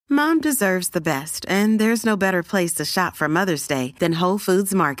Mom deserves the best, and there's no better place to shop for Mother's Day than Whole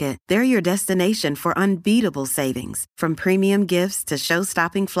Foods Market. They're your destination for unbeatable savings, from premium gifts to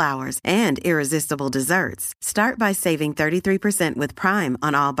show-stopping flowers and irresistible desserts. Start by saving 33% with Prime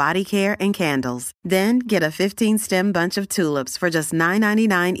on all body care and candles. Then get a 15-stem bunch of tulips for just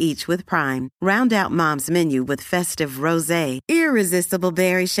 $9.99 each with Prime. Round out Mom's menu with festive rosé, irresistible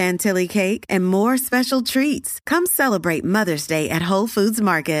berry chantilly cake, and more special treats. Come celebrate Mother's Day at Whole Foods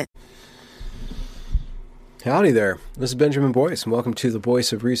Market. Howdy there. This is Benjamin Boyce, and welcome to the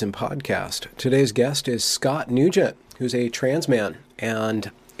Voice of Reason podcast. Today's guest is Scott Nugent, who's a trans man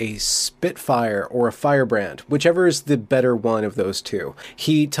and a Spitfire or a Firebrand, whichever is the better one of those two.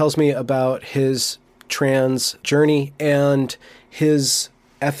 He tells me about his trans journey and his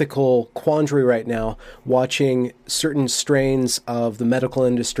ethical quandary right now, watching certain strains of the medical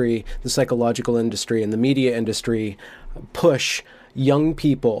industry, the psychological industry, and the media industry push young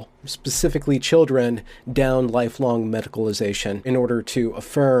people, specifically children, down lifelong medicalization in order to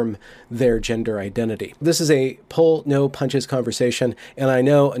affirm their gender identity. This is a pull, no punches conversation, and I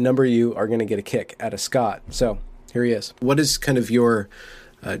know a number of you are going to get a kick out of Scott. So here he is. What is kind of your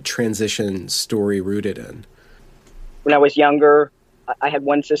transition story rooted in? When I was younger, I had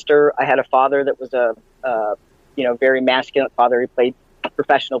one sister. I had a father that was a very masculine father. He played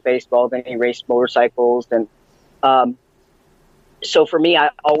professional baseball, then he raced motorcycles, and so for me,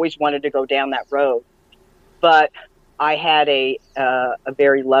 I always wanted to go down that road. But I had a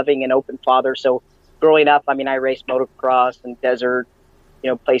very loving and open father. So growing up, I raced motocross and desert,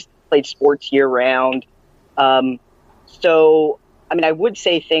 played sports year round. I would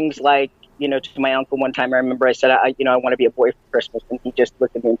say things like, to my uncle one time, I remember I said, I want to be a boy for Christmas. And he just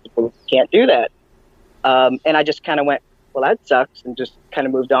looked at me and said, well, you can't do that. And I just kind of went, well, that sucks, and just kind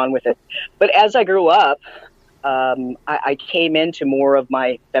of moved on with it. But as I grew up, I came into more of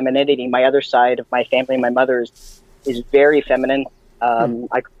my femininity. My other side of my family, my mother is very feminine. I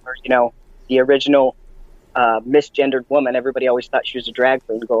call her, the original misgendered woman. Everybody always thought she was a drag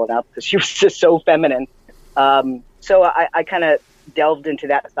queen growing up because she was just so feminine. So I kind of delved into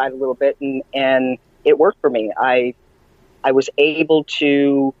that side a little bit, and it worked for me. I was able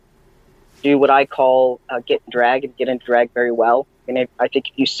to do what I call get into drag very well. And I think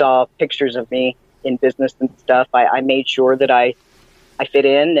if you saw pictures of me in business and stuff, I made sure that I fit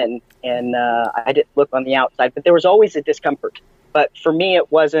in and I didn't look on the outside, but there was always a discomfort. But for me,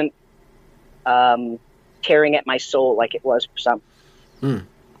 it wasn't tearing at my soul like it was for some.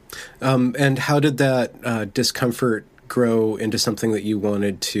 And how did that discomfort grow into something that you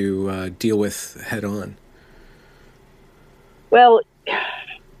wanted to deal with head on? Well,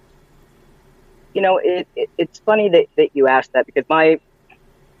 it's funny that you asked that, because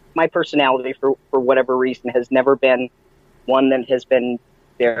my personality, for whatever reason, has never been one that has been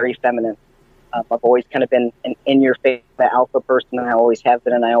very feminine. I've always kind of been an in-your-face alpha person, and I always have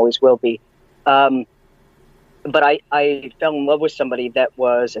been, and I always will be. But I fell in love with somebody that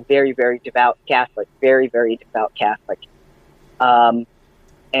was a very, very devout Catholic, very, very devout Catholic.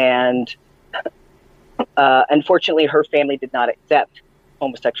 And unfortunately, her family did not accept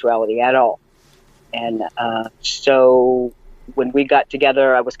homosexuality at all. And so when we got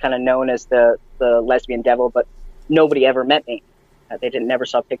together, I was kind of known as the lesbian devil, but nobody ever met me. They never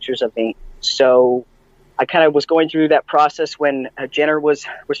saw pictures of me. So I kind of was going through that process when Jenner was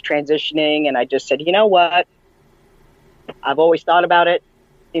transitioning, and I just said, you know what? I've always thought about it.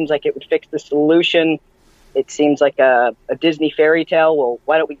 Seems like it would fix the solution. It seems like a Disney fairy tale. Well,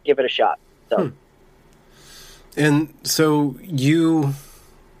 why don't we give it a shot? So, And so you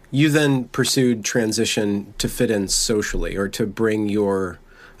then pursued transition to fit in socially, or to bring your,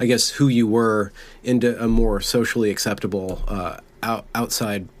 I guess, who you were into a more socially acceptable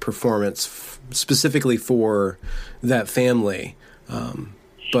outside performance, specifically for that family,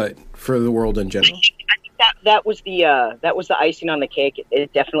 but for the world in general. I think that was the icing on the cake.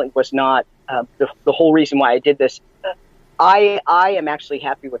 It definitely was not the whole reason why I did this. I am actually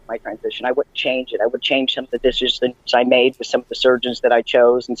happy with my transition. I wouldn't change it. I would change some of the decisions I made with some of the surgeons that I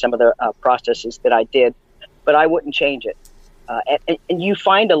chose and some of the processes that I did, but I wouldn't change it. And you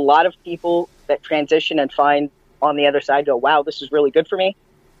find a lot of people that transition and find on the other side, go, wow, this is really good for me.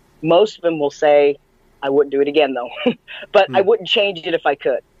 Most of them will say, I wouldn't do it again, though. But I wouldn't change it if I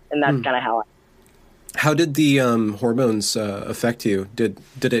could. And that's kind of how How did the hormones affect you? Did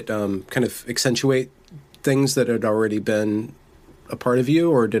it kind of accentuate things that had already been a part of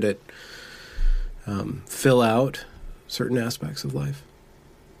you, or did it fill out certain aspects of life?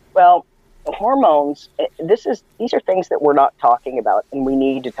 Well, hormones, these are things that we're not talking about, and we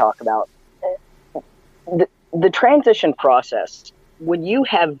need to talk about. The transition process when you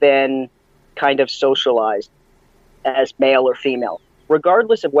have been kind of socialized as male or female,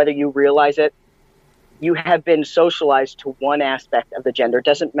 regardless of whether you realize it, you have been socialized to one aspect of the gender. It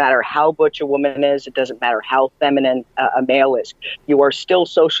doesn't matter how butch a woman is. It doesn't matter how feminine a male is. You are still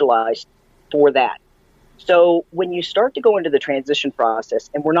socialized for that. So when you start to go into the transition process,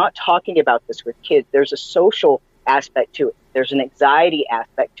 and we're not talking about this with kids, there's a social aspect to it. There's an anxiety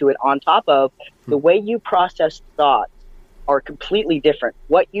aspect to it on top of the way you process thoughts are completely different.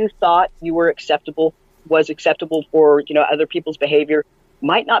 What you thought you were was acceptable for, other people's behavior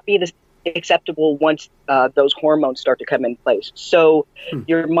might not be acceptable once those hormones start to come in place. So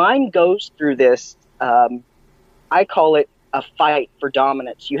your mind goes through this, I call it a fight for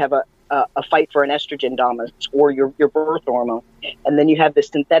dominance. You have a fight for an estrogen dominance or your birth hormone, and then you have the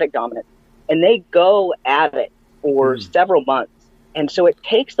synthetic dominance. And they go at it for several months. And so it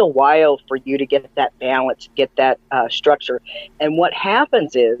takes a while for you to get that balance, get that structure. And what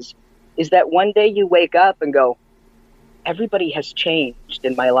happens is that one day you wake up and go, everybody has changed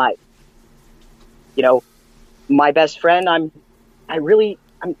in my life. My best friend, I'm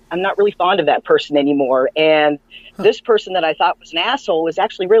not really fond of that person anymore. And this person that I thought was an asshole is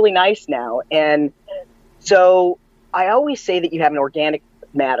actually really nice now. And so I always say that you have an organic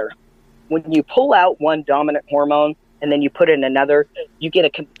matter. When you pull out one dominant hormone and then you put in another, you get a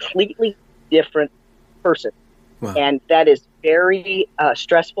completely different person. Wow. And that is very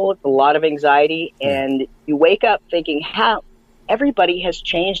stressful. It's a lot of anxiety. And you wake up thinking, how everybody has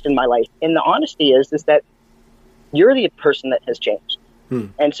changed in my life. And the honesty is that you're the person that has changed.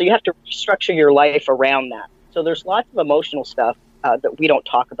 And so you have to restructure your life around that. So there's lots of emotional stuff that we don't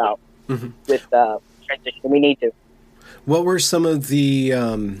talk about with transition. We need to. What were some of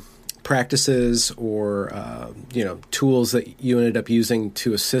the practices or tools that you ended up using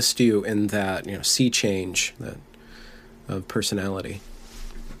to assist you in that sea change of personality?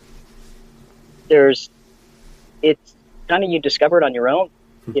 It's kind of you discover it on your own.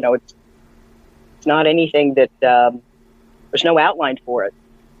 It's not anything that there's no outline for it.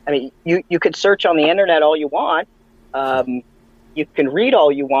 I mean, you could search on the internet all you want. You can read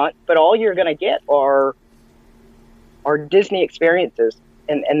all you want, but all you're going to get are Disney experiences.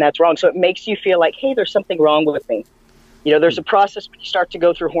 And that's wrong. So it makes you feel like, hey, there's something wrong with me. There's a process when you start to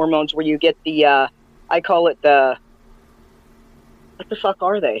go through hormones where you get the, I call it the, what the fuck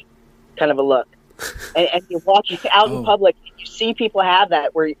are they? Kind of a look. And you walk out in public, you see people have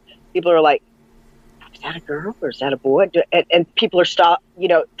that where people are like, is that a girl or is that a boy? And people are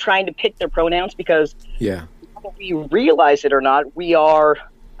trying to pick their pronouns because whether we realize it or not, we are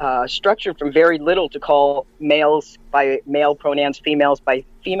structured from very little to call males by male pronouns, females by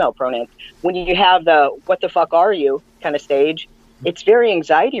female pronouns. When you have the what the fuck are you kind of stage, it's very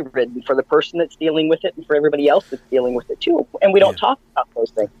anxiety ridden for the person that's dealing with it and for everybody else that's dealing with it too. And we don't talk about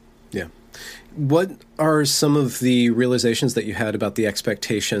those things. Yeah. What are some of the realizations that you had about the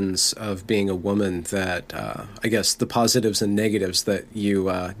expectations of being a woman that, I guess, the positives and negatives that you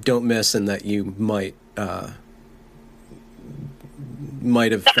don't miss and that you might have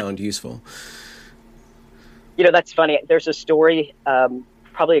found useful? That's funny. There's a story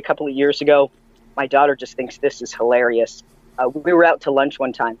probably a couple of years ago. My daughter just thinks this is hilarious. We were out to lunch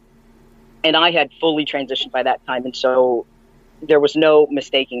one time, and I had fully transitioned by that time, and so there was no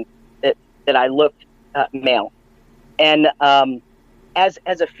mistaking that I looked male. And as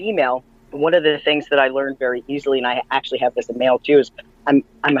a female, one of the things that I learned very easily, and I actually have this in male too, is I'm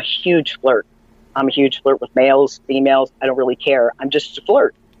a huge flirt. I'm a huge flirt with males, females. I don't really care. I'm just a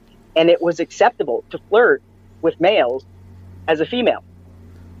flirt. And it was acceptable to flirt with males as a female,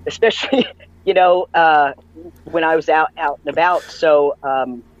 especially, when I was out and about. So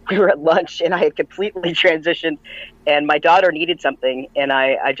we were at lunch and I had completely transitioned and my daughter needed something. And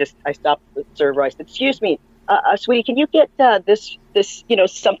I stopped the server. I said, excuse me, sweetie, can you get this,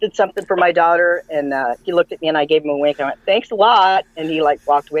 something for my daughter? And he looked at me and I gave him a wink. I went, thanks a lot. And he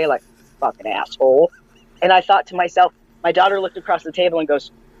walked away like, fucking asshole. And I thought to myself, my daughter looked across the table and goes,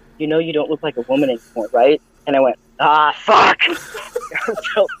 you don't look like a woman anymore, right? And I went, fuck.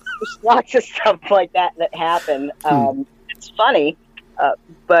 So there's lots of stuff like that happen. It's funny,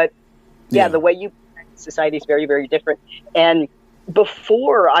 but the way you society is very, very different. And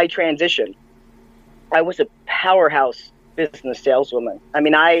before I transitioned, I was a powerhouse business saleswoman. I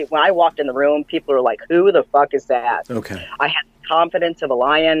mean, when I walked in the room, people are like, who the fuck is that? Okay. I had the confidence of a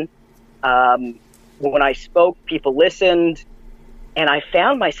lion. When I spoke, people listened. And I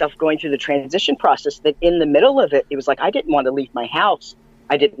found myself going through the transition process that in the middle of it, it was like I didn't want to leave my house.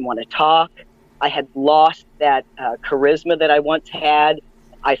 I didn't want to talk. I had lost that charisma that I once had.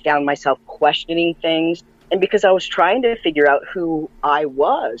 I found myself questioning things. and because I was trying to figure out who I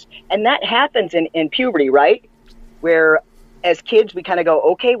was. And that happens in puberty, right? Where as kids, we kind of go,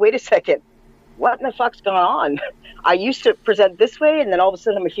 okay, wait a second. What in the fuck's going on? I used to present this way, and then all of a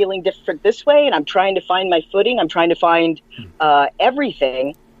sudden I'm feeling different this way, and I'm trying to find my footing. I'm trying to find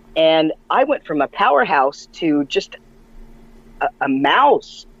everything. And I went from a powerhouse to just a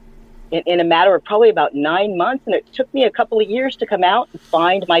mouse in a matter of probably about 9 months. And it took me a couple of years to come out and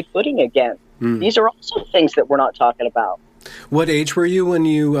find my footing again. These are also things that we're not talking about. What age were you when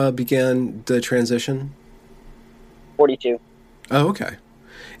you began the transition? 42. Oh, okay.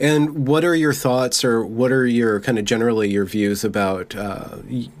 And what are your thoughts, or what are your kind of generally your views about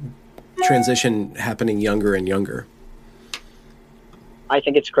transition happening younger and younger? I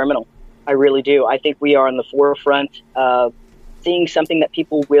think it's criminal. I really do. I think we are on the forefront of seeing something that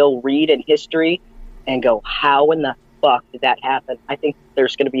people will read in history and go, how in the fuck did that happen? I think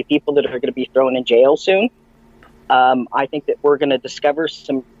there's going to be people that are going to be thrown in jail soon. I think that we're going to discover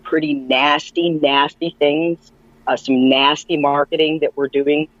some pretty nasty things, some nasty marketing that we're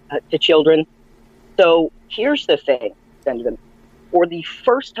doing to children. So here's the thing, Benjamin. For the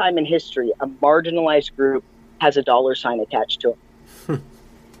first time in history, a marginalized group has a dollar sign attached to it.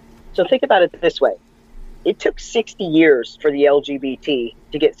 So think about it this way. It took 60 years for the LGBT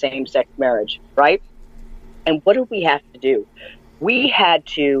to get same-sex marriage, right? And what did we have to do? We had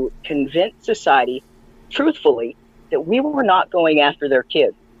to convince society, truthfully, that we were not going after their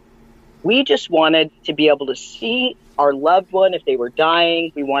kids. We just wanted to be able to see our loved one if they were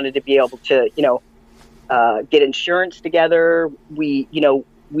dying. We wanted to be able to, get insurance together. We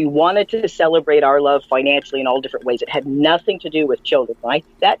wanted to celebrate our love financially in all different ways. It had nothing to do with children, right?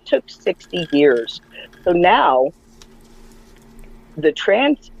 That took 60 years. So now the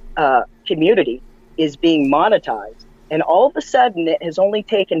trans community is being monetized. And all of a sudden, it has only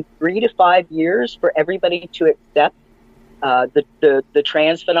taken 3 to 5 years for everybody to accept the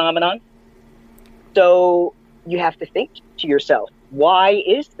trans phenomenon. So you have to think to yourself, why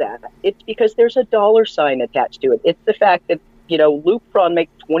is that? It's because there's a dollar sign attached to it. It's the fact that Lupron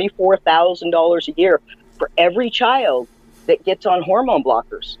makes $24,000 a year for every child that gets on hormone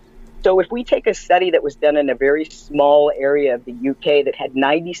blockers. So if we take a study that was done in a very small area of the UK that had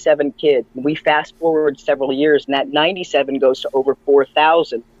 97 kids, and we fast forward several years, and that 97 goes to over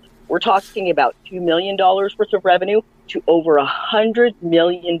 4,000, we're talking about $2 million worth of revenue to over $100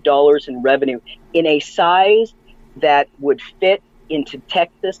 million in revenue in a size that would fit into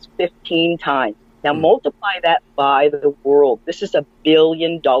Texas 15 times. Now multiply that by the world. This is $1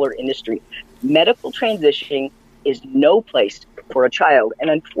 billion industry. Medical transitioning is no place for a child. And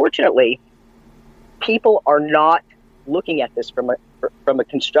unfortunately, people are not looking at this from a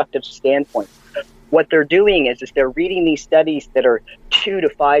constructive standpoint. What they're doing is they're reading these studies that are 2 to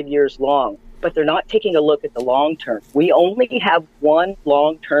 5 years long, but they're not taking a look at the long term. We only have one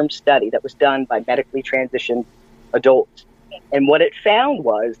long-term study that was done by medically transitioned adults. And what it found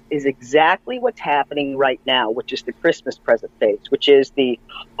is exactly what's happening right now, which is the Christmas present phase, which is the,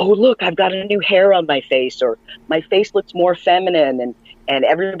 oh, look, I've got a new hair on my face, or my face looks more feminine, and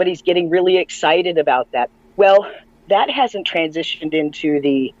everybody's getting really excited about that. Well, that hasn't transitioned into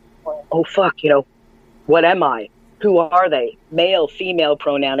the, oh, fuck, what am I? Who are they? Male, female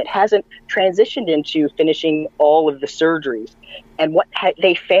pronoun. It hasn't transitioned into finishing all of the surgeries. And what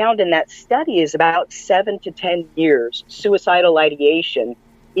they found in that study is about 7 to 10 years, suicidal ideation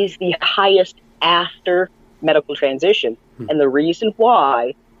is the highest after medical transition. And the reason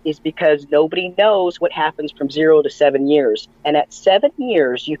why is because nobody knows what happens from 0 to 7 years. And at 7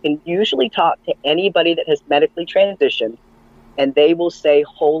 years, you can usually talk to anybody that has medically transitioned, and they will say,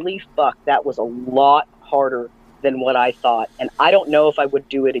 holy fuck, that was a lot harder than what I thought. And I don't know if I would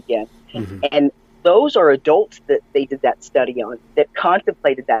do it again. And those are adults that they did that study on, that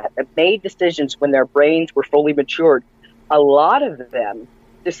contemplated that made decisions when their brains were fully matured. A lot of them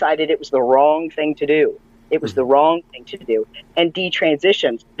decided it was the wrong thing to do. It was the wrong thing to do. And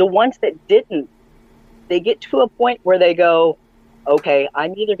detransitions. The ones that didn't, they get to a point where they go, okay,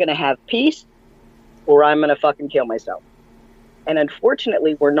 I'm either going to have peace or I'm going to fucking kill myself. And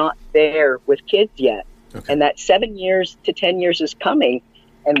unfortunately, we're not there with kids yet. Okay. And that 7 years to 10 years is coming.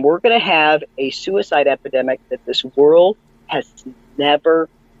 And we're going to have a suicide epidemic that this world has never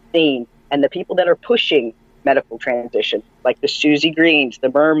seen. And the people that are pushing medical transition, like the Susie Greens, the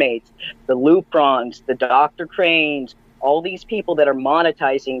Mermaids, the Luprons, the Dr. Cranes, all these people that are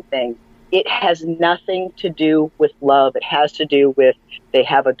monetizing things, it has nothing to do with love. It has to do with they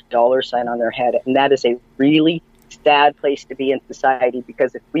have a dollar sign on their head. And that is a really sad place to be in society,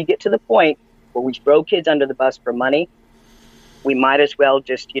 because if we get to the point where we throw kids under the bus for money, we might as well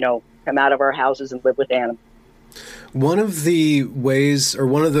just, come out of our houses and live with animals. One of the ways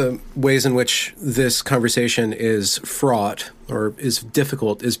in which this conversation is fraught or is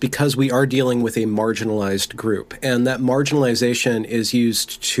difficult is because we are dealing with a marginalized group, and that marginalization is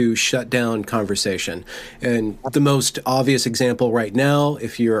used to shut down conversation. And the most obvious example right now,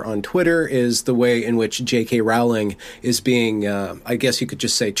 if you're on Twitter, is the way in which J.K. Rowling is being, I guess you could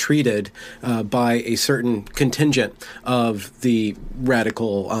just say, treated by a certain contingent of the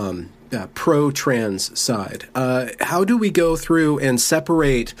radical pro-trans side. How do we go through and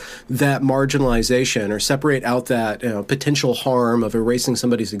separate that marginalization or separate out that potential harm of erasing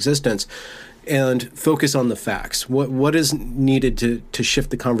somebody's existence and focus on the facts? What is needed to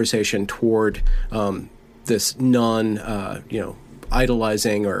shift the conversation toward this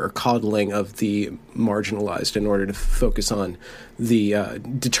idolizing or coddling of the marginalized in order to focus on the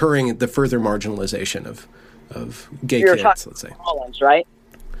deterring the further marginalization of gay kids, let's say. Rollins, right?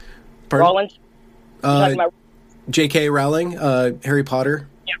 Pardon? Rollins? Talking about J.K. Rowling, Harry Potter.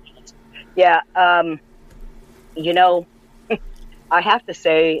 Yeah. I have to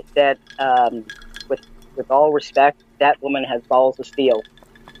say that with all respect, that woman has balls of steel.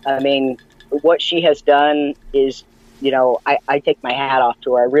 I mean, what she has done is, I take my hat off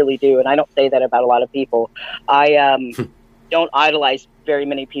to her. I really do. And I don't say that about a lot of people. I don't idolize very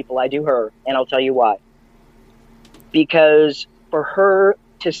many people. I do her. And I'll tell you why. Because for her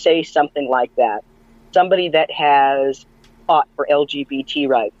to say something like that, somebody that has fought for LGBT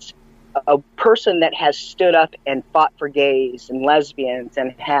rights, a person that has stood up and fought for gays and lesbians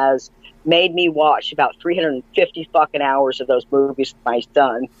and has made me watch about 350 fucking hours of those movies with my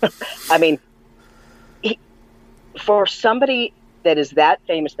son. I mean, for somebody that is that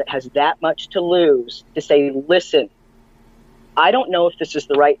famous, that has that much to lose, to say, listen, I don't know if this is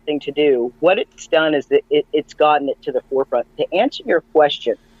the right thing to do. What it's done is that it's gotten it to the forefront. To answer your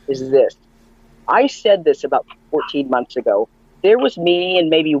question is this. I said this about 14 months ago. There was me and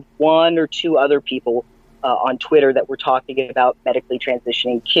maybe one or two other people on Twitter that were talking about medically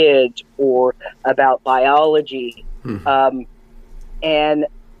transitioning kids or about biology. And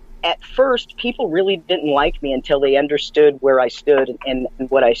at first, people really didn't like me until they understood where I stood and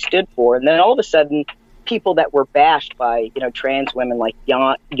what I stood for. And then all of a sudden, people that were bashed by, trans women like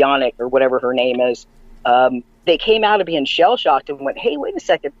Yannick or whatever her name is, they came out of being shell-shocked and went, hey, wait a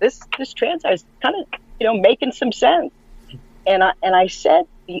second, this trans guy is kind of, making some sense. And I said,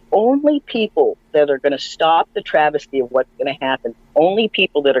 the only people that are going to stop the travesty of what's going to happen, only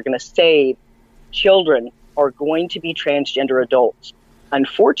people that are going to save children are going to be transgender adults.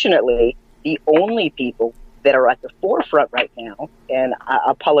 Unfortunately, the only people that are at the forefront right now, and I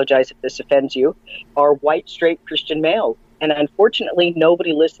apologize if this offends you, are white, straight Christian males. And unfortunately,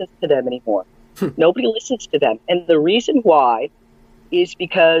 nobody listens to them anymore. Nobody listens to them. And the reason why is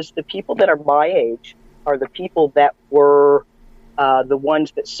because the people that are my age are the people that were the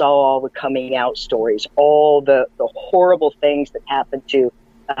ones that saw all the coming out stories, all the horrible things that happened to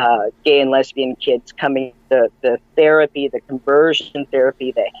gay and lesbian kids coming, the therapy, the conversion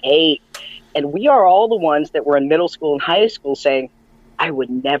therapy, the hate. And we are all the ones that were in middle school and high school saying, I would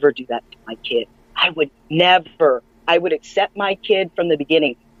never do that to my kid. I would never. I would accept my kid from the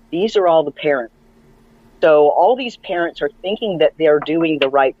beginning. These are all the parents. So all these parents are thinking that they're doing the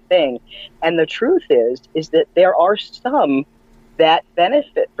right thing. And the truth is that there are some that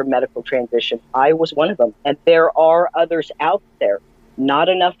benefit from medical transition. I was one of them. And there are others out there. Not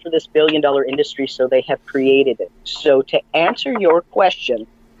enough for this billion-dollar industry, so they have created it. So to answer your question,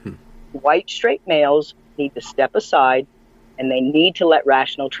 white straight males need to step aside and they need to let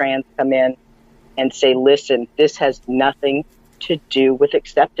rational trans come in and say, listen, this has nothing to do with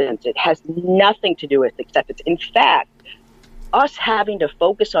acceptance. It has nothing to do with acceptance. In fact, us having to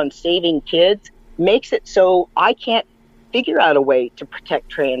focus on saving kids makes it so I can't figure out a way to protect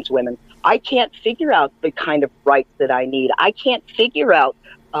trans women. I can't figure out the kind of rights that I need. I can't figure out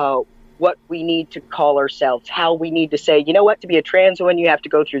what we need to call ourselves, how we need to say, you know what, to be a trans woman, you have to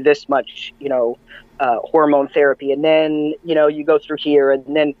go through this much, hormone therapy. And then, you go through here and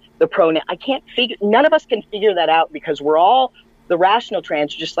then the pronoun. None of us can figure that out because we're all the rational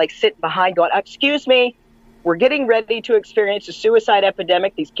trans, just like sitting behind going, excuse me, we're getting ready to experience a suicide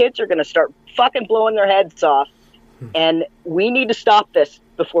epidemic. These kids are going to start fucking blowing their heads off. And we need to stop this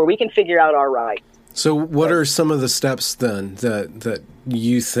before we can figure out our rights. So what are some of the steps then that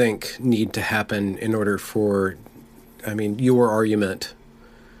you think need to happen in order for, your argument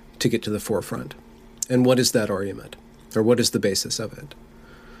to get to the forefront? And what is that argument? Or what is the basis of it?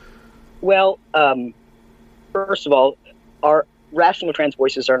 Well, first of all, our rational trans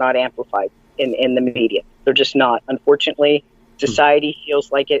voices are not amplified in the media. They're just not. Unfortunately, Society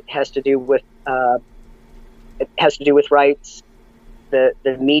feels like it has to do with rights.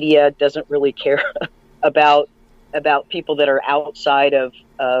 The media doesn't really care about people that are outside of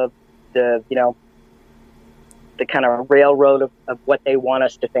the the kind of railroad of what they want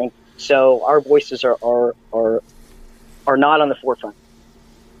us to think. So our voices are not on the forefront.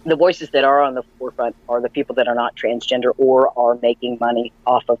 The voices that are on the forefront are the people that are not transgender or are making money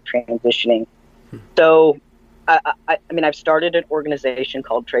off of transitioning. So, I mean, I've started an organization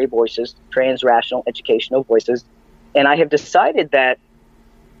called Trey Voices, Transrational Educational Voices, and I have decided that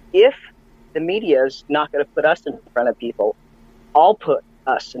if the media is not going to put us in front of people, I'll put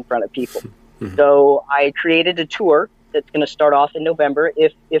us in front of people. Mm-hmm. So I created a tour that's going to start off in November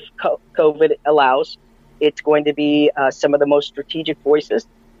if COVID allows. It's going to be some of the most strategic voices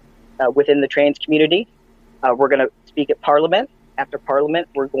within the trans community. We're going to speak at Parliament. After Parliament,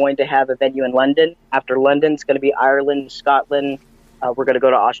 we're going to have a venue in London. After London, it's going to be Ireland, Scotland. We're going to go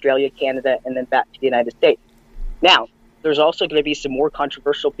to Australia, Canada, and then back to the United States. Now, there's also going to be some more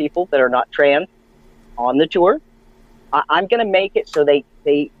controversial people that are not trans on the tour. I'm going to make it so they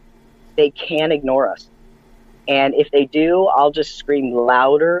can't ignore us. And if they do, I'll just scream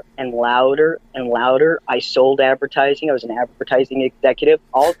louder and louder and louder. I sold advertising. I was an advertising executive.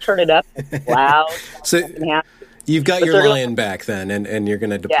 I'll turn it up loud. So you've got your lion back then, and you're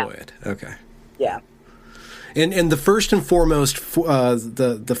going to deploy it. Okay. Yeah. And the first and foremost,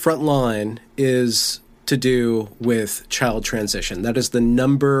 the front line is to do with child transition. That is the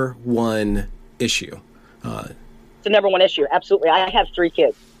number one issue. It's the number one issue. Absolutely. I have 3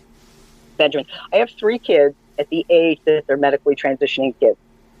 kids, Benjamin. I have 3 kids at the age that they're medically transitioning kids.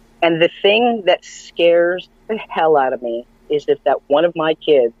 And the thing that scares the hell out of me is if that one of my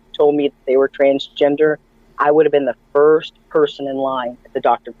kids told me that they were transgender, I would have been the first person in line at the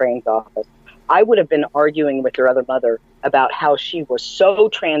Dr. Crane's office. I would have been arguing with their other mother about how she was so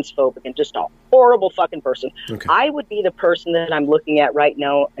transphobic and just a horrible fucking person. Okay. I would be the person that I'm looking at right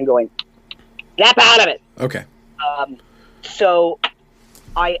now and going, snap out of it. Okay. So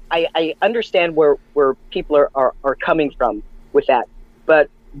I understand where people are coming from with that, but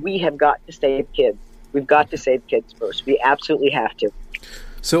we have got to save kids. We've got to save kids first. We absolutely have to.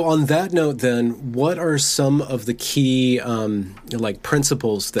 So on that note, then, what are some of the key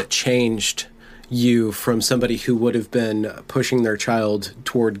principles that changed you from somebody who would have been pushing their child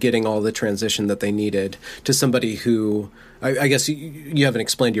toward getting all the transition that they needed to somebody who, I guess you haven't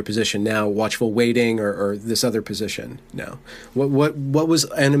explained your position now, watchful waiting or this other position now. What was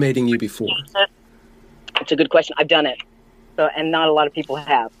animating you before? It's a good question. I've done it. And not a lot of people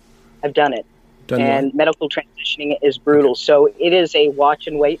have. I've done it. Medical transitioning is brutal. So it is a watch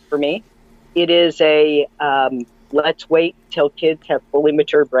and wait for me. It is a let's wait till kids have fully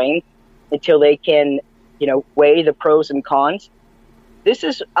mature brains, until they can, weigh the pros and cons. This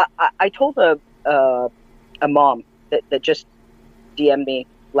is, I told a mom that just DM'd me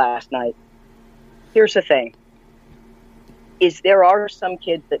last night. Here's the thing, is there are some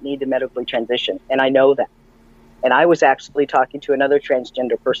kids that need to medically transition, and I know that. And I was actually talking to another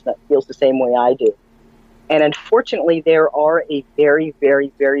transgender person that feels the same way I do. And unfortunately, there are a very,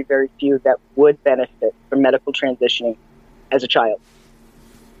 very, very, very few that would benefit from medical transitioning as a child.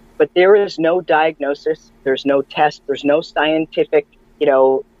 But there is no diagnosis, there's no test, there's no scientific,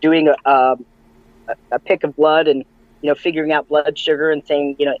 doing a pick of blood and, figuring out blood sugar and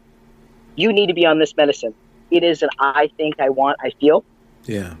saying, you need to be on this medicine. It is an I think, I want, I feel.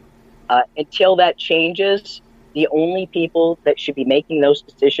 Yeah. Until that changes, the only people that should be making those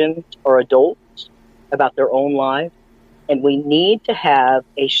decisions are adults about their own lives. And we need to have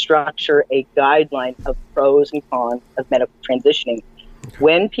a structure, a guideline of pros and cons of medical transitioning. Okay.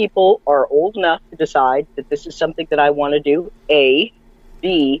 When people are old enough to decide that this is something that I want to do, A,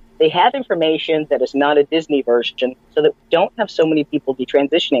 B, they have information that is not a Disney version so that we don't have so many people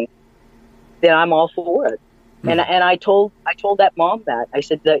detransitioning, then I'm all for it. Mm. And I told that mom that. I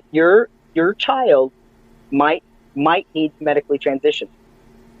said that your child might need to medically transition.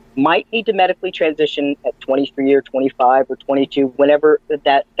 Might need to medically transition at 23 or 25 or 22, whenever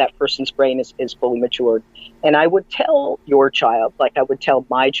that person's brain is fully matured. And I would tell your child, like I would tell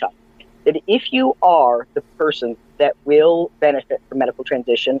my child, that if you are the person that will benefit from medical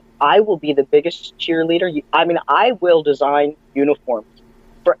transition, I will be the biggest cheerleader. I will design uniforms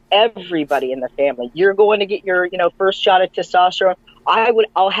for everybody in the family. You're going to get your, first shot of testosterone.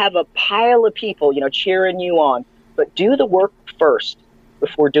 I'll have a pile of people, cheering you on, but do the work first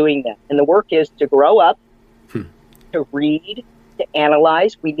before doing that. And the work is to grow up, to read, to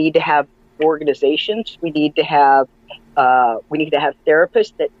analyze. We need to have organizations. We need to have We need to have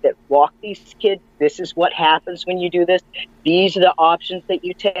therapists that walk these kids. This is what happens when you do this. These are the options that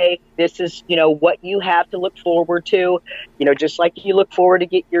you take. This is, what you have to look forward to. Just like you look forward to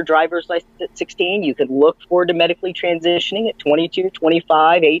get your driver's license at 16, you can look forward to medically transitioning at 22,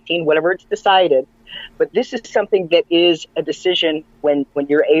 25, 18, whatever it's decided. But this is something that is a decision when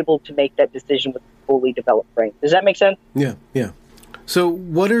you're able to make that decision with a fully developed brain. Does that make sense? Yeah, yeah. So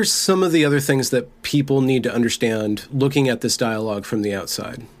what are some of the other things that people need to understand looking at this dialogue from the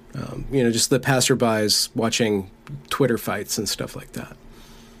outside? Just the passerbys watching Twitter fights and stuff like that.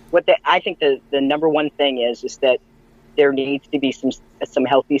 I think the number one thing is that there needs to be some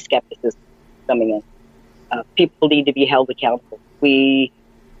healthy skepticism coming in. People need to be held accountable.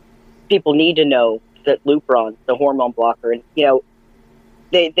 People need to know that Lupron, the hormone blocker, and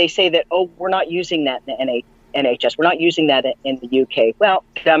they say that, we're not using that in the NHS. We're not using that in the UK. Well,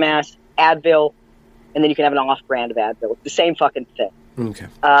 dumbass, Advil, and then you can have an off-brand of Advil. It's the same fucking thing. Okay.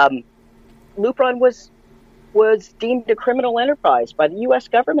 Lupron was deemed a criminal enterprise by the U.S.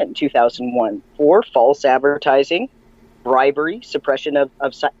 government in 2001 for false advertising, bribery, suppression of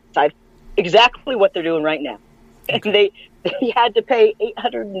side. Exactly what they're doing right now. Okay. And they had to pay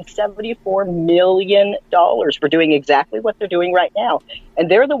 $874 million for doing exactly what they're doing right now. And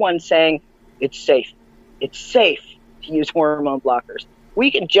they're the ones saying it's safe. It's safe to use hormone blockers. We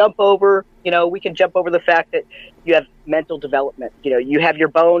can jump over the fact that you have mental development. You have your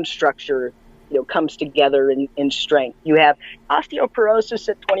bone structure, comes together in strength. You have osteoporosis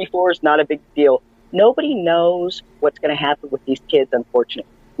at 24 is not a big deal. Nobody knows what's going to happen with these kids,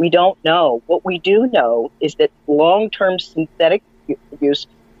 unfortunately. We don't know. What we do know is that long-term synthetic use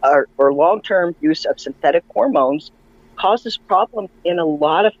or long-term use of synthetic hormones causes problems in a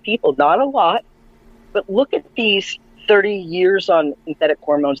lot of people. Not a lot. But look at these 30 years on synthetic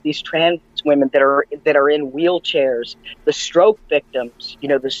hormones, these trans women that are in wheelchairs, the stroke victims,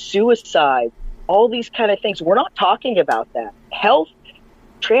 the suicide, all these kind of things. We're not talking about that.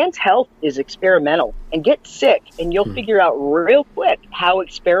 Trans health is experimental, and get sick and you'll figure out real quick how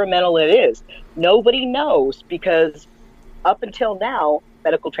experimental it is. Nobody knows, because up until now,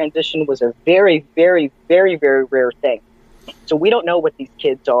 medical transition was a very, very, very, very rare thing. So we don't know what these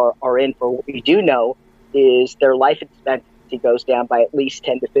kids are in for. What we do know is their life expectancy goes down by at least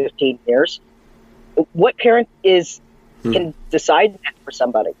 10 to 15 years. What parent can decide that for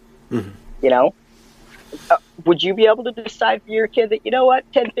somebody? Mm-hmm. Would you be able to decide for your kid that,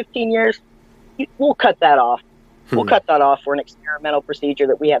 10, 15 years, we'll cut that off. We'll cut that off for an experimental procedure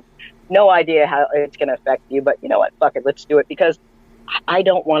that we have no idea how it's going to affect you. But you know what? Fuck it. Let's do it, because I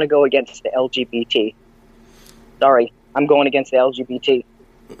don't want to go against the LGBT. Sorry. I'm going against the LGBT.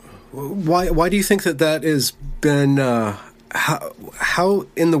 Why do you think that has been? How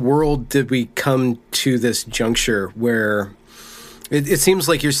in the world did we come to this juncture where it seems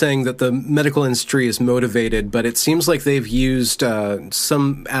like you're saying that the medical industry is motivated, but it seems like they've used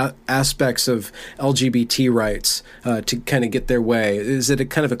some aspects of LGBT rights to kind of get their way? Is it a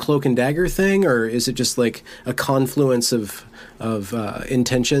kind of a cloak and dagger thing, or is it just like a confluence of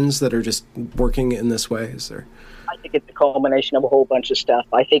intentions that are just working in this way? I think it's a culmination of a whole bunch of stuff.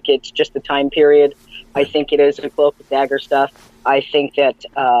 I think it's just the time period. I think it is a cloak and dagger stuff. I think that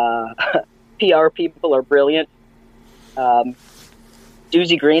PR people are brilliant.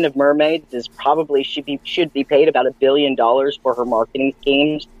 Susie Green of Mermaids should be paid about $1 billion for her marketing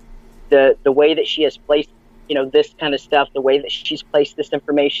schemes. The way that she has placed, this kind of stuff, the way that she's placed this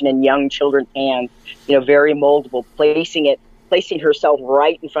information in young children's hands, very moldable, placing herself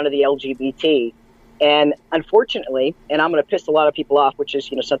right in front of the LGBT. And unfortunately, and I'm going to piss a lot of people off, which is,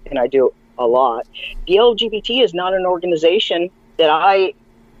 something I do a lot, the LGBT is not an organization that I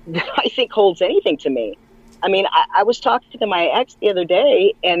think holds anything to me. I mean, I was talking to my ex the other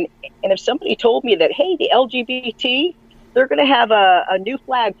day, and if somebody told me that, hey, the LGBT, they're going to have a new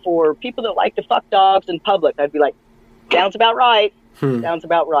flag for people that like to fuck dogs in public, I'd be like, sounds about right. Sounds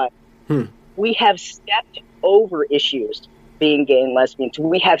about right. We have stepped over issues being gay and lesbians.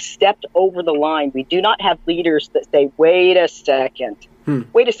 We have stepped over the line. We do not have leaders that say, wait a second.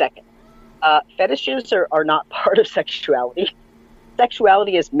 Fetishes are not part of sexuality.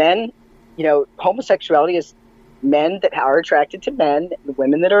 Sexuality is men. Homosexuality is men that are attracted to men,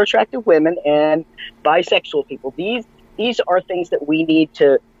 women that are attracted to women, and bisexual people. These are things that we need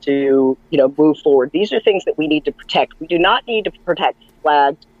to move forward. These are things that we need to protect. We do not need to protect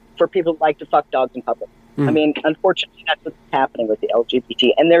flags for people that like to fuck dogs in public. I mean, unfortunately, that's what's happening with the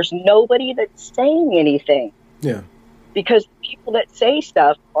LGBT. And there's nobody that's saying anything. Yeah. Because people that say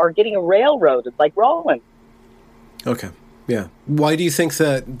stuff are getting railroaded, like Rollin. Okay. Yeah. Why do you think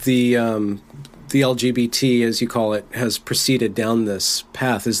that the the LGBT, as you call it, has proceeded down this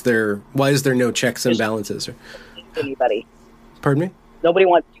path? Why is there no checks and balances? Anybody? Pardon me? Nobody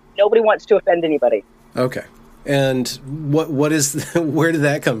wants to offend anybody. Okay. And what is where did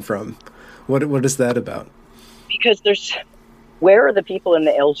that come from? What is that about? Because where are the people in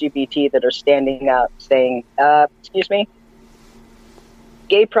the LGBT that are standing up saying, excuse me,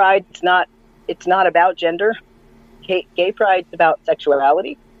 gay pride, it's not about gender. Gay pride's about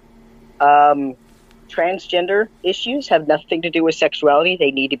sexuality. Transgender issues have nothing to do with sexuality.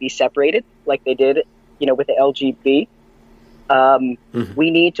 They need to be separated like they did, with the LGBT.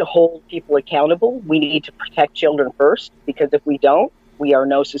 We need to hold people accountable. We need to protect children first, because if we don't, we are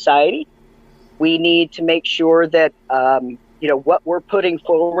no society. We need to make sure that, what we're putting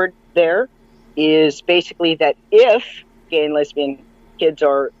forward there is basically that if gay and lesbian kids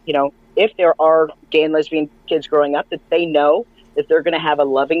are, if there are gay and lesbian kids growing up, that they know that they're going to have a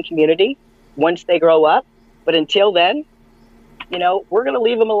loving community once they grow up. But until then, we're going to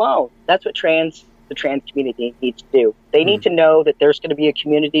leave them alone. That's what the trans community needs to do. They need to know that there's going to be a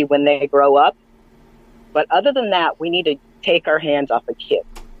community when they grow up. But other than that, we need to take our hands off of kids,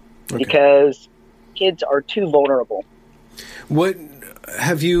 because kids are too vulnerable. What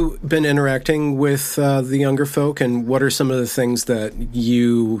have you been interacting with the younger folk, and what are some of the things that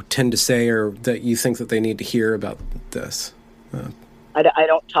you tend to say or that you think that they need to hear about this? I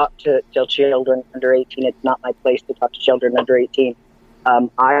don't talk to children under 18. It's not my place to talk to children under 18.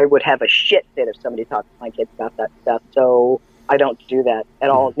 I would have a shit fit if somebody talked to my kids about that stuff. So I don't do that at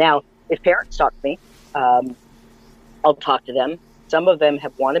all. Now, if parents talk to me, I'll talk to them. Some of them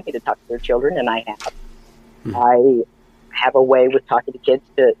have wanted me to talk to their children, and I have. I have a way with talking to kids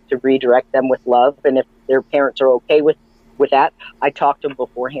to redirect them with love. And if their parents are okay with that, I talk to them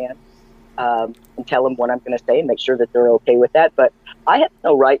beforehand and tell them what I'm going to say and make sure that they're okay with that. But I have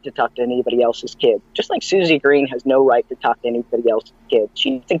no right to talk to anybody else's kid. Just like Susie Green has no right to talk to anybody else's kid.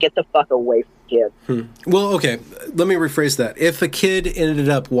 She needs to get the fuck away from kids. Well, okay, let me rephrase that. If a kid ended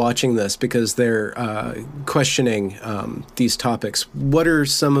up watching this because they're questioning these topics, what are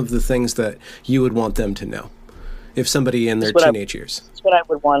some of the things that you would want them to know? If somebody in their teenage years. That's what I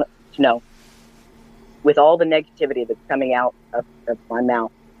would want to know. With all the negativity that's coming out of my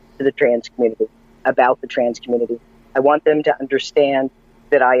mouth to the trans community, about the trans community, I want them to understand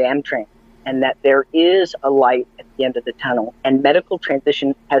that I am trans and that there is a light at the end of the tunnel. And medical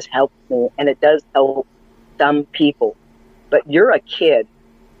transition has helped me, and it does help some people. But you're a kid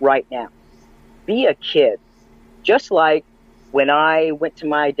right now. Be a kid. Just like when I went to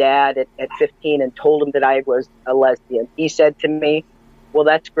my dad at 15 and told him that I was a lesbian, he said to me, well,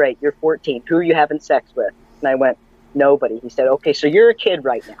 that's great. You're 14. Who are you having sex with? And I went, nobody. He said, okay, so you're a kid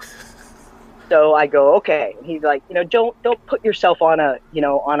right now. So I go, okay. And he's like, don't put yourself on a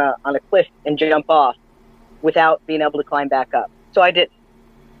cliff and jump off without being able to climb back up. So I did.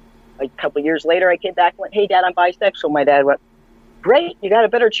 A couple of years later, I came back and went, hey, Dad, I'm bisexual. My dad went, great, you got a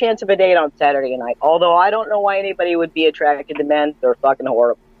better chance of a date on Saturday night. Although I don't know why anybody would be attracted to men. They're fucking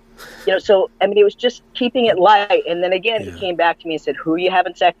horrible. So, it was just keeping it light. And then again, he came back to me and said, who are you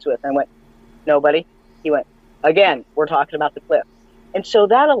having sex with? And I went, nobody. He went, again, we're talking about the cliff. And so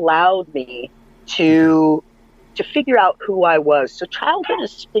that allowed me to figure out who I was. So childhood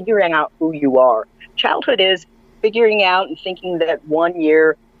is figuring out who you are. Childhood is figuring out and thinking that one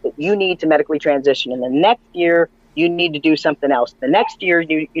year that you need to medically transition, and the next year you need to do something else. The next year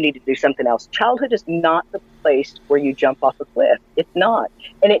you need to do something else. Childhood is not the place where you jump off a cliff. It's not.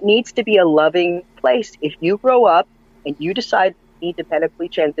 And it needs to be a loving place. If you grow up and you decide you need to medically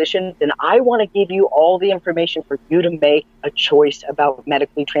transition, then I want to give you all the information for you to make a choice about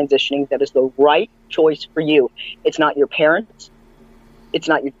medically transitioning that is the right choice for you. It's not your parents. It's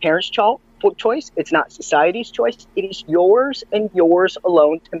not your parents' choice. It's not society's choice. It is yours and yours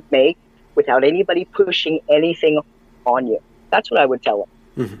alone to make, without anybody pushing anything on you. That's what I would tell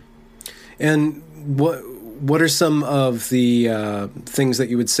them. And what are some of the things that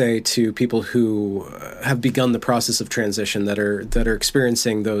you would say to people who have begun the process of transition that are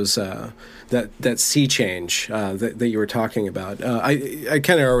experiencing those that sea change that you were talking about? I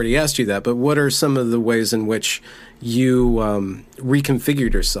kind of already asked you that, but what are some of the ways in which you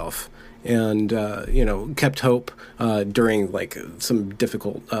reconfigured yourself and kept hope during like some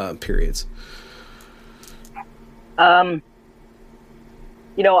difficult periods? I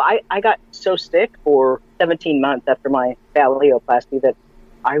got so sick for 17 months after my phalloplasty that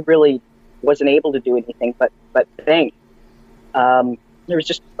I really wasn't able to do anything but think. There was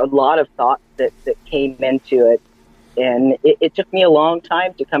just a lot of thought that came into it, and it took me a long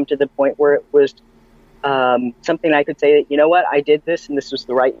time to come to the point where it was something I could say that, you know what, I did this and this was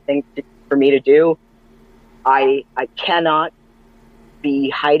the right thing for me to do. I cannot be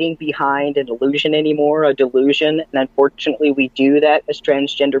hiding behind an illusion anymore, a delusion. And unfortunately, we do that as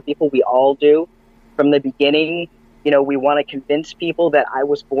transgender people. We all do. From the beginning, we want to convince people that I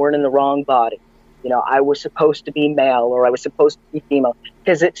was born in the wrong body. I was supposed to be male or I was supposed to be female,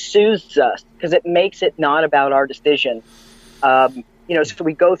 because it soothes us, because it makes it not about our decision. So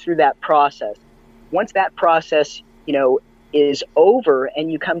we go through that process. Once that process, is over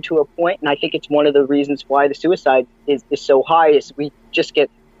and you come to a point, and I think it's one of the reasons why the suicide is so high, is we just get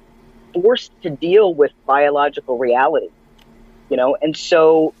forced to deal with biological reality, and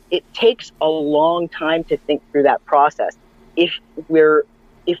so it takes a long time to think through that process. If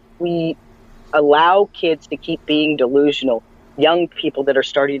we allow kids to keep being delusional, young people that are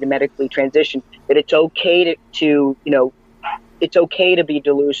starting to medically transition, that it's okay to it's okay to be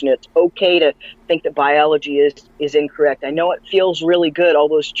delusional. It's okay to think that biology is incorrect. I know it feels really good, all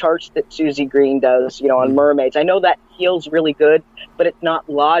those charts that Susie Green does, on mermaids. I know that feels really good, but it's not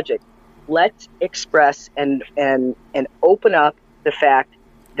logic. Let's express and open up the fact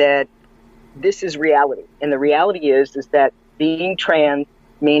that this is reality. And the reality is that being trans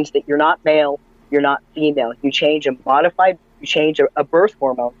means that you're not male, you're not female. You change a birth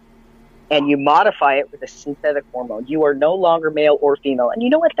hormone, and you modify it with a synthetic hormone. You are no longer male or female. And you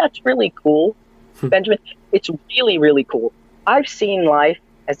know what? That's really cool, Benjamin. It's really, really cool. I've seen life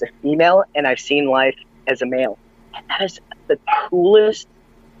as a female, and I've seen life as a male. And that is the coolest.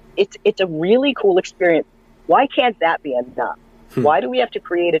 It's a really cool experience. Why can't that be enough? Why do we have to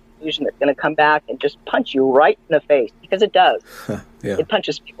create a delusion that's going to come back and just punch you right in the face? Because it does. Yeah. It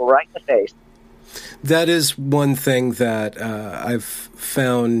punches people right in the face. That is one thing that I've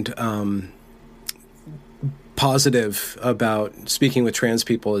found positive about speaking with trans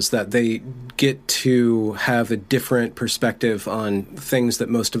people, is that they get to have a different perspective on things that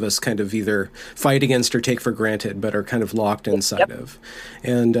most of us kind of either fight against or take for granted, but are kind of locked inside of.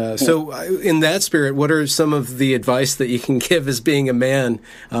 And so in that spirit, what are some of the advice that you can give as being a man,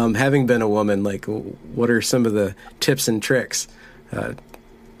 having been a woman? Like, what are some of the tips and tricks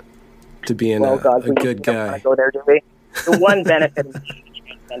to being a good guy? Go there, do we? The one benefit of being a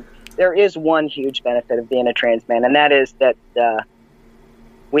trans man, there is one huge benefit of being a trans man, and that is that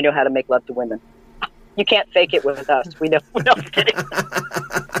we know how to make love to women. You can't fake it with us. We know. No, I'm kidding.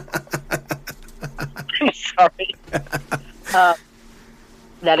 I'm sorry.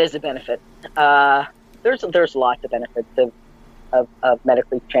 That is a benefit. There's lots of benefits of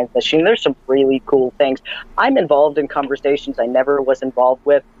medically transitioning. There's some really cool things. I'm involved in conversations I never was involved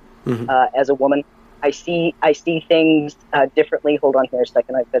with. As a woman, I see things differently. Hold on here a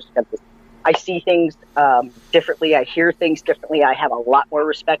second. I see things differently. I hear things differently. I have a lot more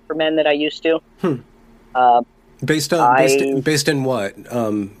respect for men than I used to. Based on what?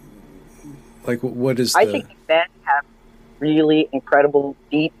 Like, what is? I think men have really incredible,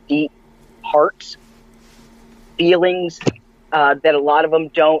 deep hearts, feelings that a lot of them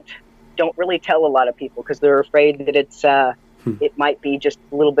don't really tell a lot of people, because they're afraid that it might be just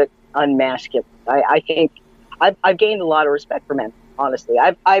a little bit unmasculine. I think I've gained a lot of respect for men, honestly.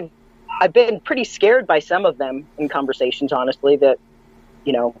 I've been pretty scared by some of them in conversations, honestly, that,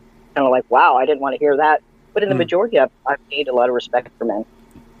 kind of like, wow, I didn't want to hear that. But in the majority, I've gained a lot of respect for men.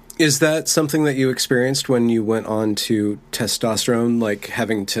 Is that something that you experienced when you went on to testosterone, like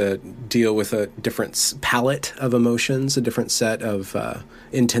having to deal with a different palette of emotions, a different set of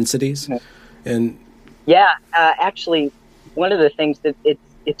intensities? And actually, one of the things that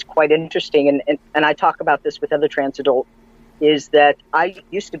it's quite interesting, and I talk about this with other trans adults, is that I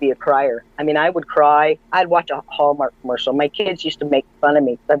used to be a crier. I mean, I would cry. I'd watch a Hallmark commercial. My kids used to make fun of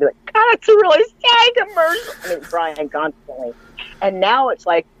me. I'd be like, God, it's a really sad commercial. I mean, crying constantly. And now it's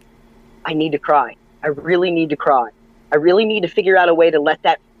like, I need to cry. I really need to cry. I really need to figure out a way to let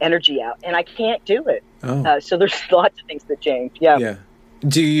that energy out. And I can't do it. So there's lots of things that change. Yeah.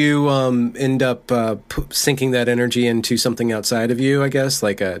 Do you end up sinking that energy into something outside of you, I guess,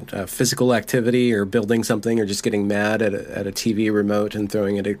 like a physical activity or building something, or just getting mad at a TV remote and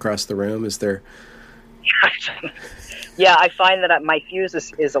throwing it across the room? Is there... Yeah, I find that my fuse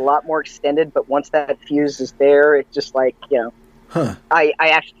is a lot more extended, but once that fuse is there, it's just like, I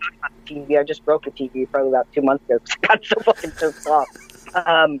actually talked about the TV. I just broke the TV probably about 2 months ago because I got so fucking pissed off.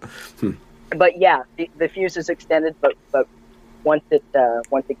 But yeah, the fuse is extended, but once it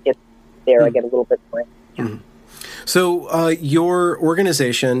gets there, I get a little bit more. So your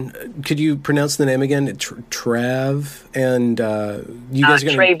organization, could you pronounce the name again? Trav, and you guys are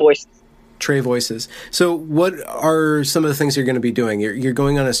going Trey Voices. Trey Voices. So what are some of the things you're going to be doing? You're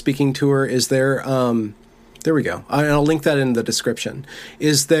going on a speaking tour. Is there, there we go. I'll link that in the description.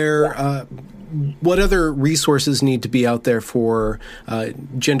 Is there, what other resources need to be out there for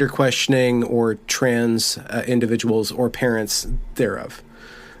gender questioning or trans individuals or parents thereof?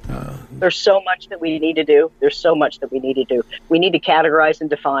 There's so much that we need to do. We need to categorize and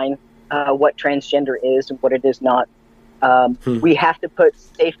define what transgender is and what it is not. We have to put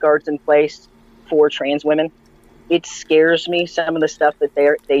safeguards in place for trans women. It scares me, some of the stuff that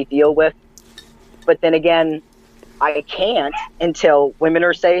they deal with. But then again, I can't until women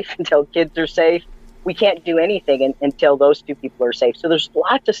are safe, until kids are safe. We can't do anything until those two people are safe. So there's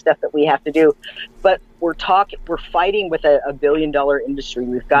lots of stuff that we have to do. But we're fighting with a $1 billion industry.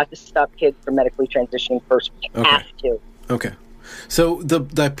 We've got to stop kids from medically transitioning first. We have to. Okay. So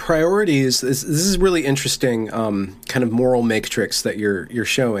the priorities, this is really interesting kind of moral matrix that you're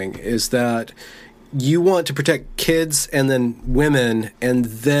showing, is that you want to protect kids and then women and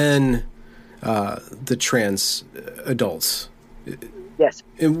then the trans adults. Yes.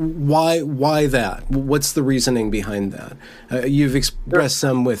 And why that? What's the reasoning behind that? You've expressed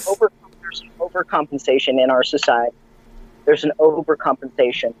some with... There's an overcompensation in our society. There's an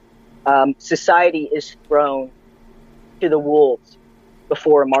overcompensation. Society is thrown to the wolves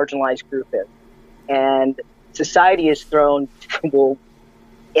before a marginalized group is. And society is thrown to the wolves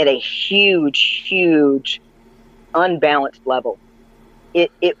at a huge, unbalanced level.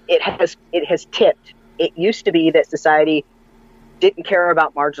 It has tipped. It used to be that society didn't care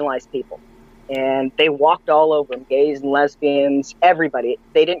about marginalized people, and they walked all over them, gays and lesbians, everybody.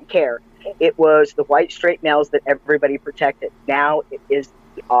 They didn't care. It was the white straight males that everybody protected. Now it is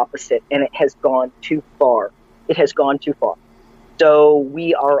the opposite, and it has gone too far. So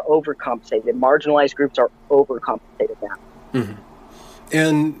we are overcompensated. Marginalized groups are overcompensated now. Mm-hmm.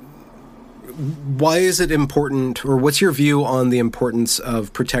 And why is it important, or what's your view on the importance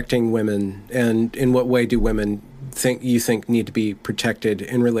of protecting women, and in what way do women think need to be protected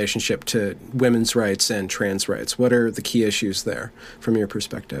in relationship to women's rights and trans rights? What are the key issues there from your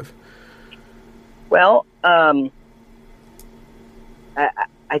perspective? Well, I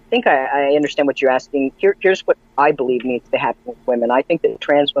think I understand what you're asking. Here's what I believe needs to happen with women. I think that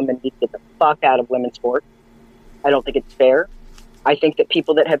trans women need to get the fuck out of women's sports. I don't think it's fair. I think that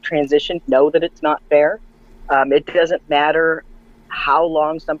people that have transitioned know that it's not fair. It doesn't matter how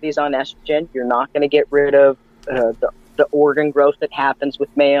long somebody's on estrogen. You're not going to get rid of the organ growth that happens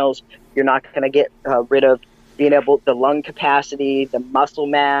with males. You're not going to get rid of the lung capacity, the muscle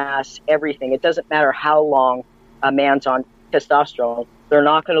mass, everything. It doesn't matter how long a man's on testosterone. They're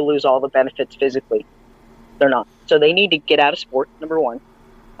not going to lose all the benefits physically. They're not. So they need to get out of sport, number one.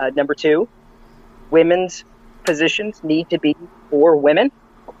 Number two, women's positions need to be for women.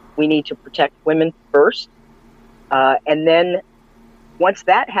 We need to protect women first. And then once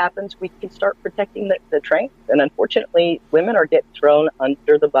that happens, we can start protecting the trans. And unfortunately, women are getting thrown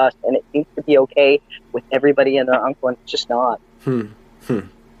under the bus, and it seems to be okay with everybody and their uncle, and it's just not.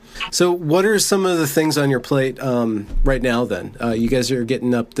 So what are some of the things on your plate right now then? You guys are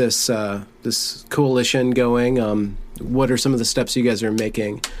getting up this coalition going. What are some of the steps you guys are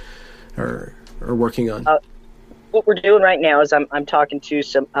making or working on? What we're doing right now is I'm talking to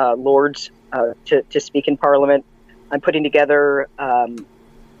some lords to speak in Parliament. I'm putting together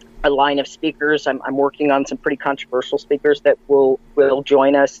a line of speakers. I'm working on some pretty controversial speakers that will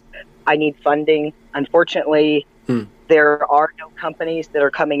join us. I need funding. Unfortunately, there are no companies that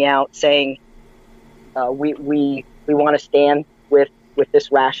are coming out saying we want to stand with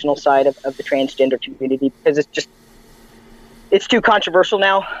this rational side of the transgender community, because it's too controversial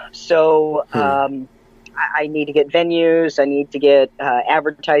now. So I need to get venues. I need to get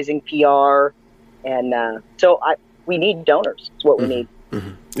advertising, PR, and so we need donors. It's what we need.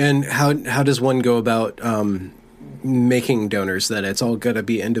 And how does one go about making donors then? It's all going to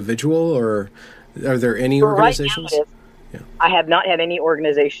be individual, or are there any organizations? Right now it is. I have not had any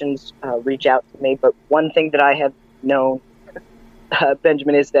organizations reach out to me, but one thing that I have known,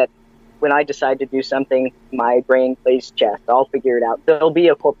 Benjamin, is that when I decide to do something, my brain plays chess. I'll figure it out. There'll be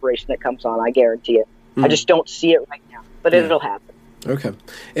a corporation that comes on. I guarantee it. I just don't see it right now, but it'll happen. Okay.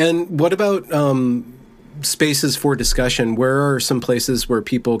 And what about spaces for discussion? Where are some places where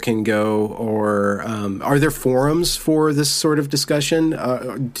people can go, or are there forums for this sort of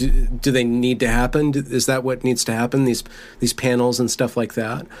discussion? Do they need to happen? Is that what needs to happen? These panels and stuff like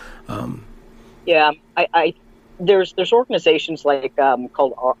that? Yeah, there's organizations like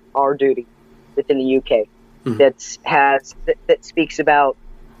called Our Duty that's in the UK that speaks about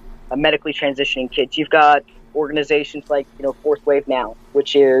medically transitioning kids. You've got organizations like, Fourth Wave Now,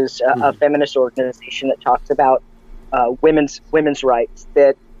 which is a feminist organization that talks about women's rights,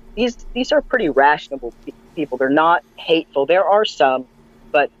 that these are pretty rational people. They're not hateful. There are some,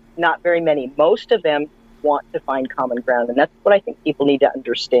 but not very many. Most of them want to find common ground. And that's what I think people need to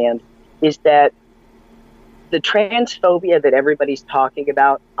understand, is that the transphobia that everybody's talking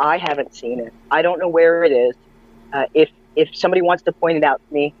about, I haven't seen it. I don't know where it is. If somebody wants to point it out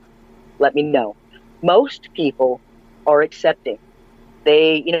to me, let me know. Most people are accepting.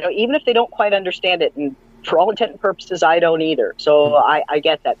 They, even if they don't quite understand it, and for all intent and purposes, I don't either. So I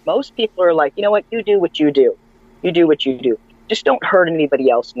get that. Most people are like, you know what, you do what you do. You do what you do. Just don't hurt anybody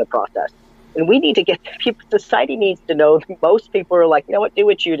else in the process. And we need to get people, society needs to know that most people are like, you know what, do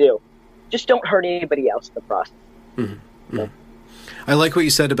what you do. Just don't hurt anybody else in the process. Mm-hmm. So. I like what you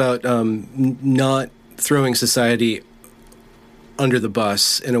said about not throwing society under the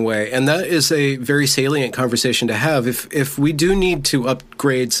bus in a way. And that is a very salient conversation to have. If we do need to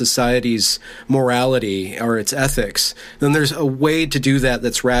upgrade society's morality or its ethics, then there's a way to do that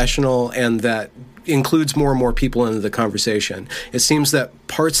that's rational and that includes more and more people into the conversation. It seems that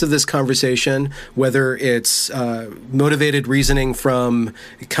parts of this conversation, whether it's motivated reasoning from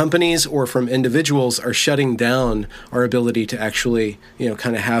companies or from individuals, are shutting down our ability to actually,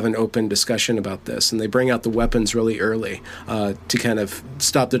 kind of have an open discussion about this. And they bring out the weapons really early to kind of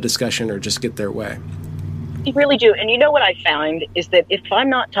stop the discussion or just get their way. You really do. And what I find is that if I'm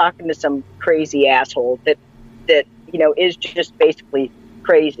not talking to some crazy asshole that is just basically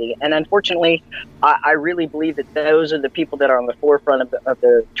crazy. And unfortunately, I really believe that those are the people that are on the forefront of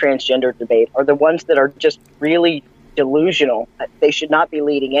the transgender debate, are the ones that are just really delusional. They should not be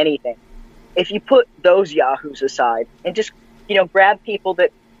leading anything. If you put those yahoos aside and just, grab people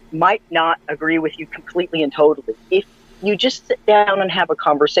that might not agree with you completely and totally, if you just sit down and have a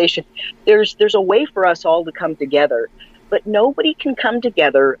conversation, there's a way for us all to come together. But nobody can come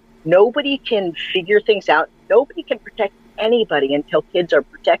together. Nobody can figure things out. Nobody can protect anybody until kids are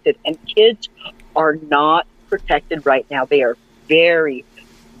protected, and kids are not protected right now. They are very,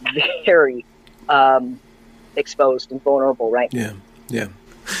 very exposed and vulnerable right now. Yeah.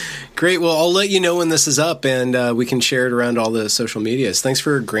 Great. Well, I'll let you know when this is up, and we can share it around all the social medias. Thanks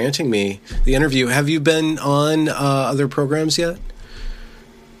for granting me the interview. Have you been on other programs yet?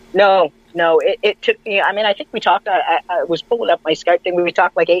 No, it took me, I think we talked, I was pulling up my Skype thing. We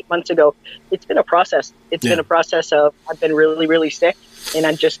talked like 8 months ago. It's been a process. It's been a process of, I've been really, really sick, and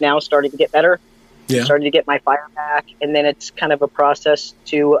I'm just now starting to get better. Yeah. Starting to get my fire back. And then it's kind of a process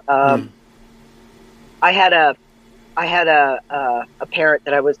to, I had a parent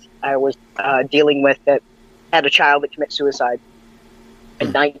that I was dealing with that had a child that committed suicide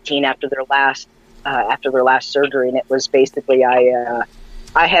at 19 after their last surgery. And it was basically, I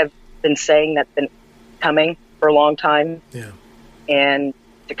have been saying that's been coming for a long time. Yeah. And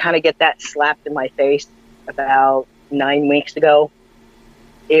to kind of get that slapped in my face about 9 weeks ago,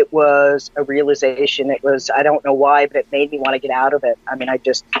 it was a realization. It was, I don't know why, but it made me want to get out of it. I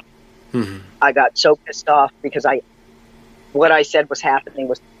got so pissed off because what I said was happening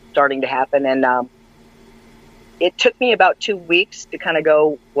was starting to happen. And it took me about 2 weeks to kind of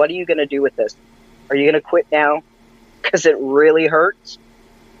go, what are you going to do with this? Are you going to quit now because it really hurts?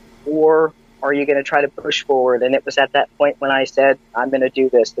 Or are you going to try to push forward? And it was at that point when I said, I'm going to do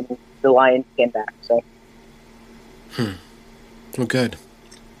this. And the lion came back. So. Well, good.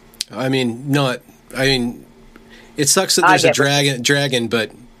 It sucks that there's a dragon, but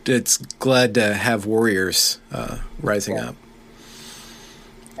it's glad to have warriors rising up.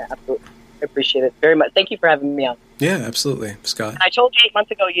 Yeah, absolutely. I appreciate it very much. Thank you for having me on. Yeah, absolutely, Scott. And I told you 8 months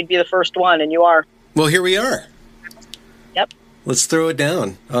ago you'd be the first one, and you are. Well, here we are. Yep. Let's throw it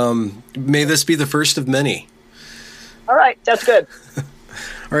down. May this be the first of many. All right. Sounds good.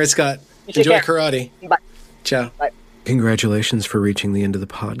 All right, Scott. Enjoy karate. Bye. Ciao. Bye. Congratulations for reaching the end of the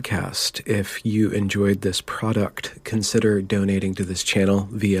podcast. If you enjoyed this product, consider donating to this channel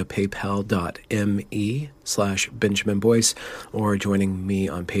via paypal.me/Benjamin Boyce or joining me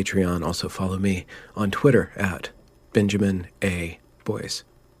on Patreon. Also follow me on Twitter at Benjamin A. Boyce.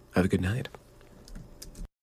 Have a good night.